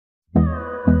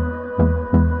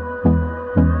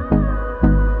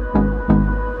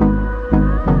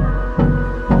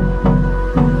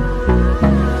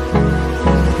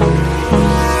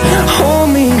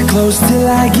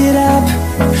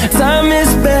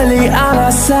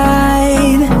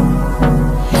inside.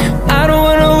 I don't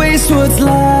wanna waste what's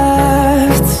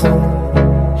left.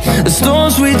 The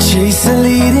storms we chase are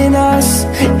leading us,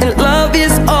 and love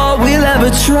is all we'll ever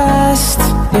trust.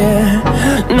 Yeah,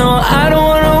 no, I don't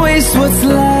wanna waste what's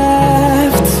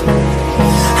left.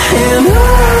 And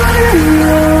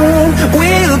on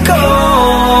we'll go,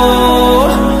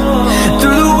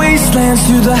 through the wastelands,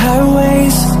 through the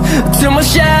highways, till my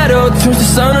shadow turns to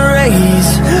sun rays.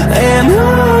 And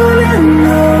on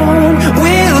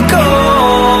we'll go,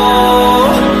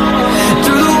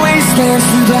 through the wastelands,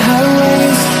 through the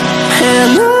highways,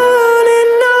 and on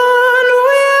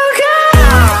we'll go.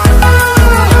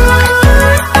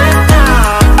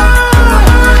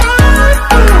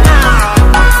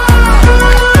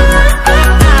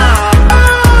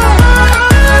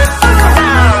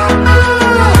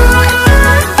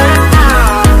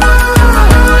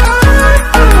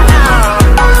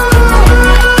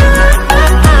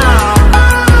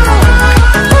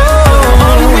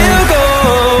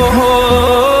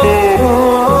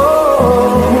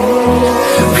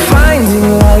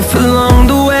 Along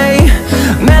the way,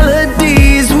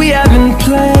 melodies we haven't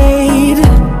played.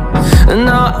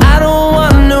 No, I don't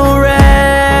want no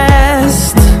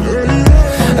rest.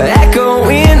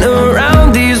 Echoing around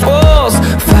these walls,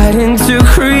 fighting to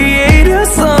create a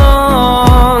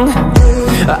song.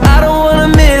 I don't wanna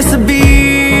miss a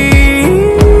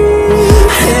beat.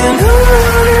 And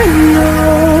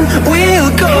on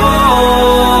we'll go,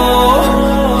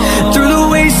 through the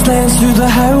wastelands, through the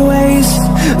highways,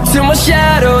 till my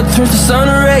shadow turns to sun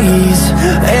rays.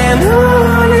 And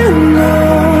on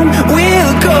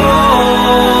we'll go,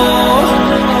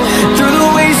 through the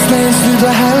wastelands, through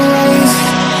the highways,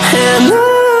 and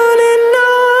on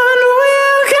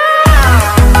we'll go.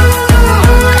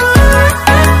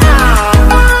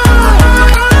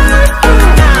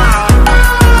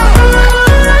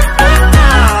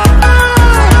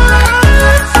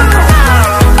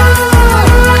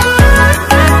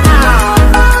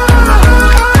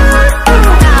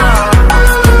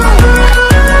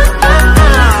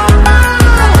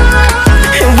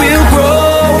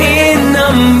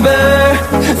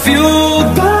 Fueled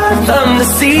by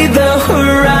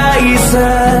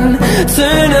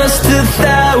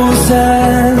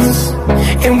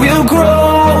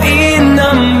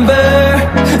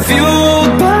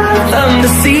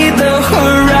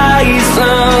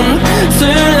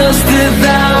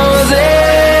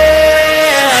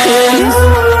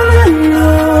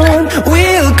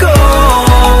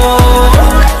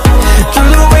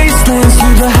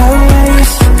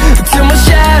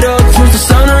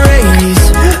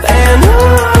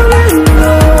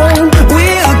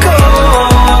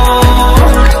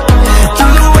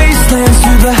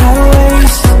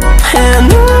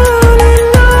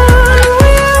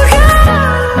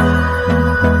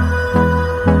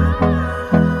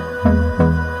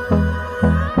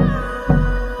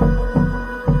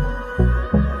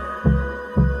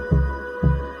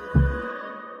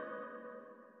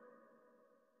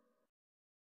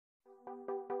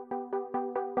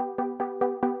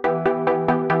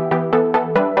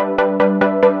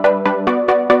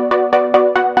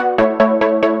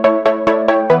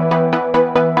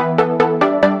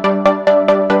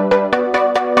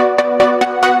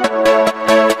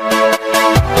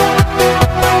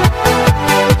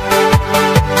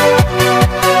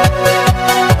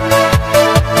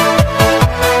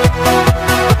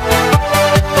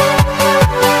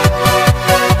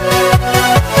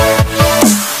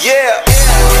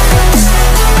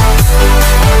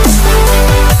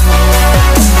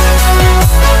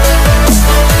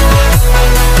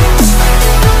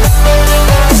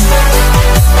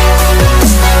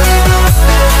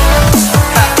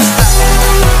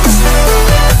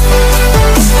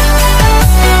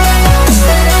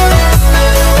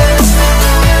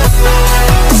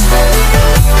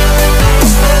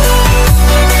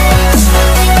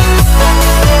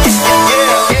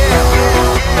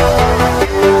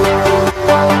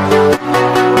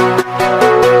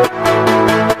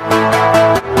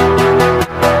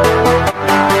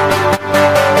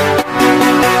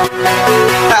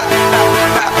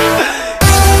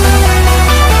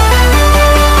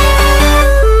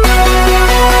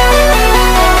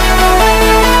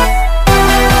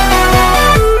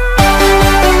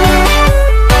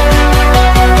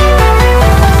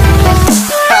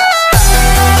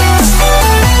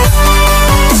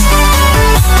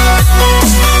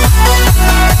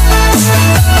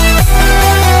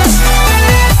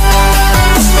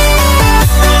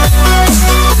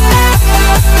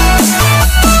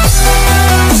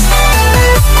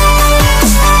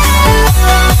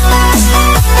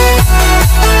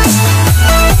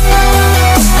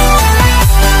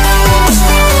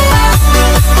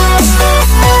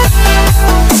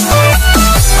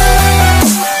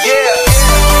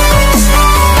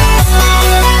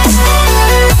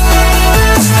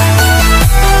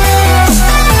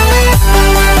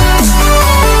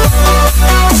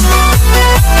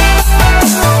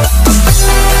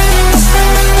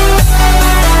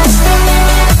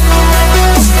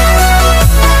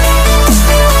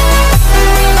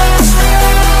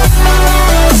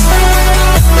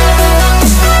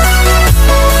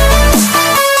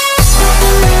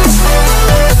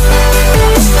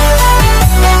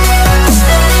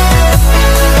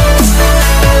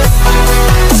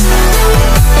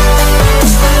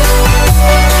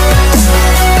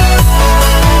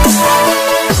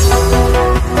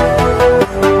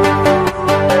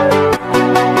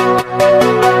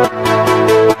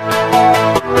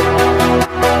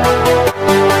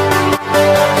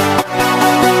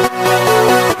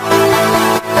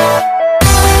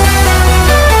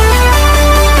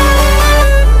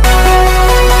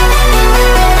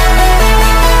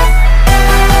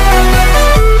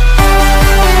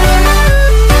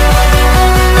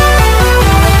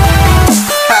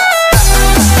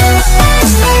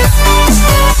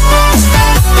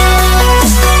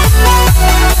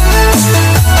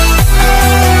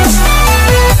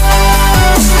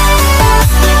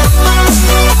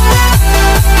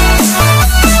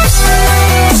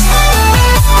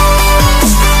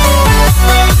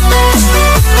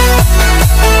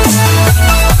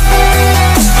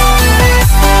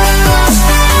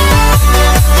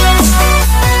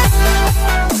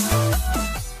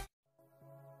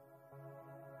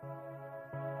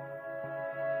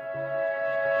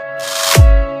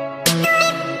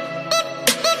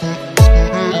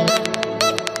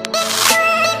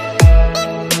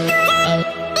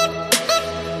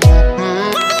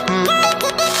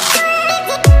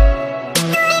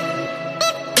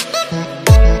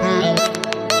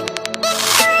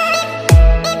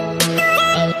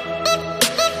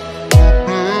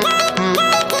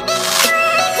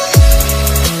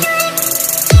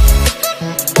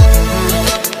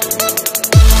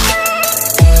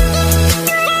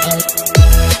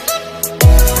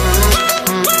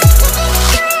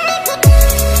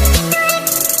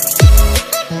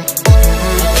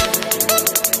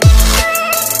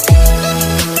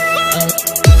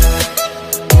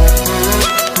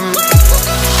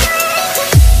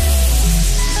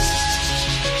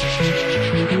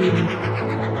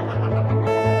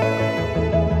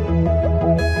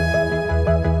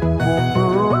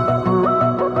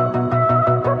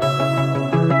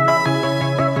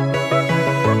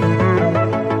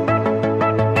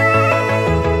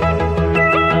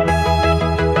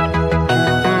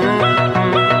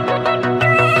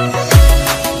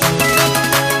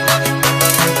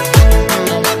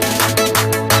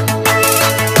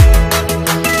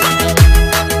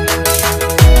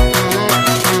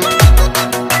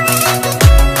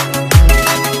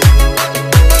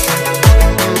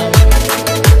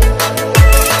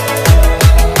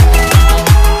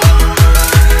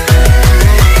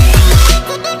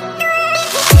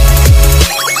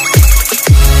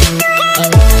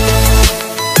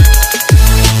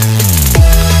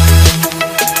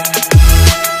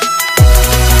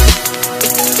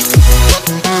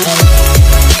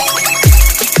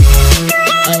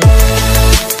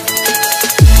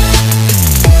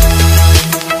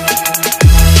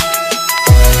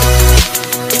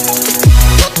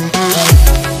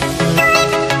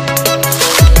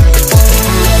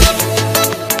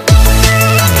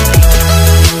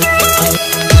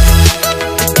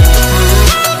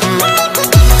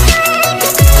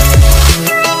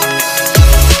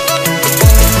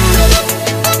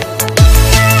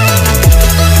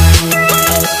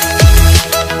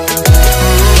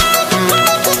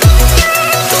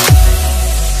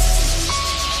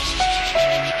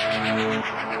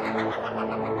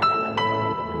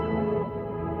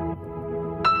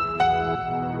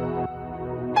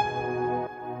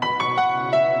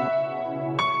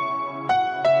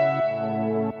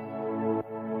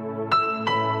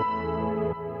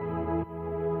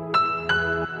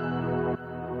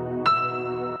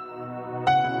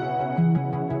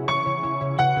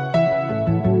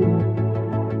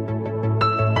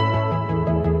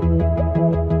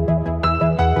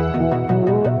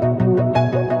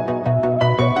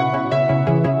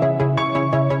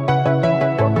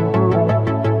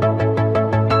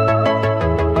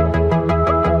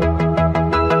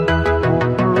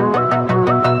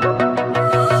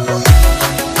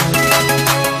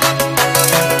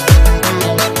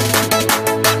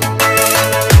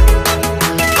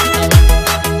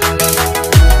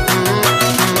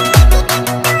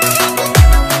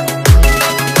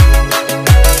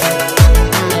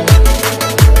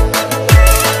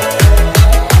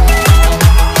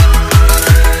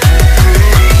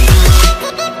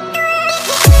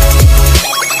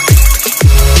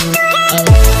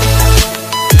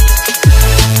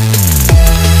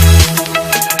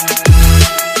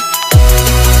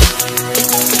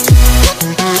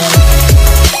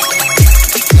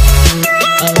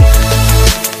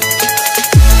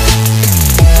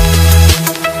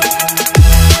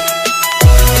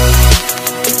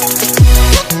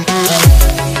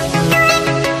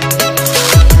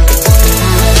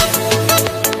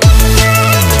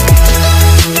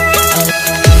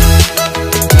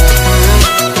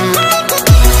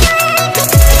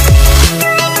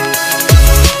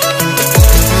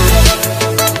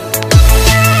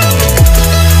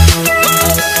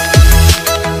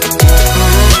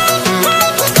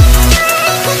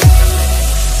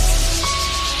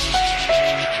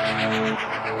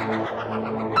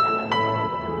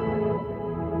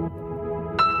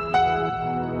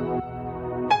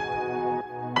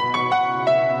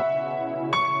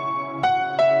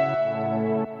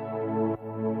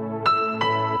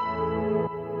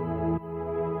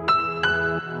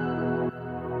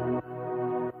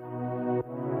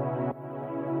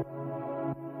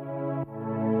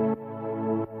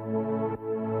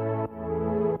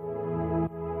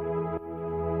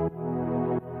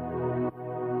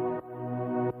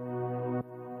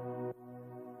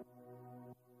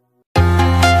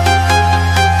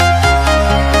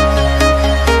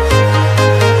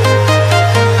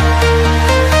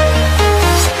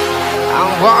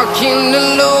Walking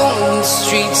alone, the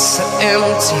streets are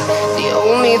empty. The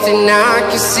only thing I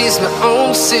can see is my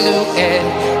own silhouette.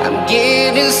 I'm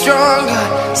getting stronger,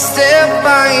 step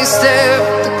by step.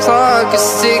 The clock is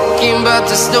ticking, but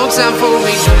there's no time for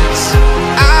regrets.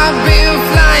 I've been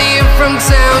flying from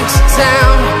town to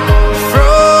town,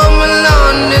 from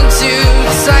London to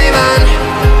Taiwan.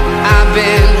 I've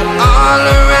been all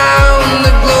around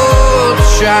the globe,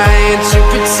 trying to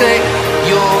protect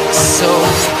your soul.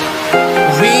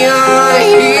 We are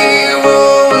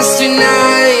heroes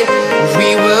tonight.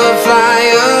 We will fly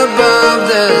above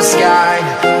the sky.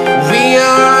 We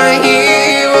are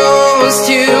heroes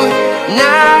tonight.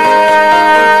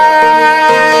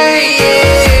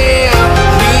 Yeah.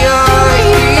 We are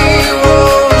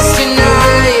heroes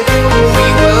tonight. We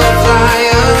will fly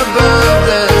above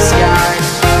the sky.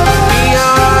 We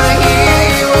are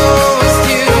heroes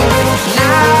tonight.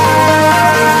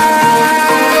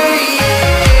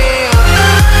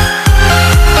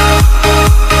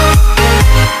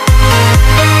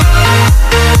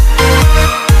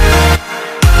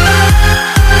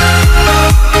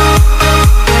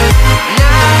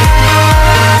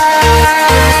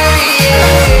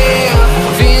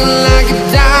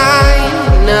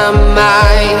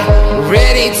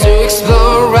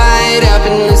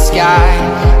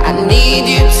 I need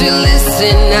you to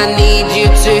listen, I need you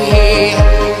to hear,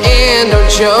 and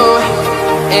don't show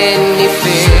any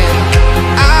fear.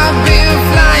 I've been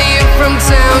flying from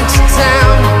town to town.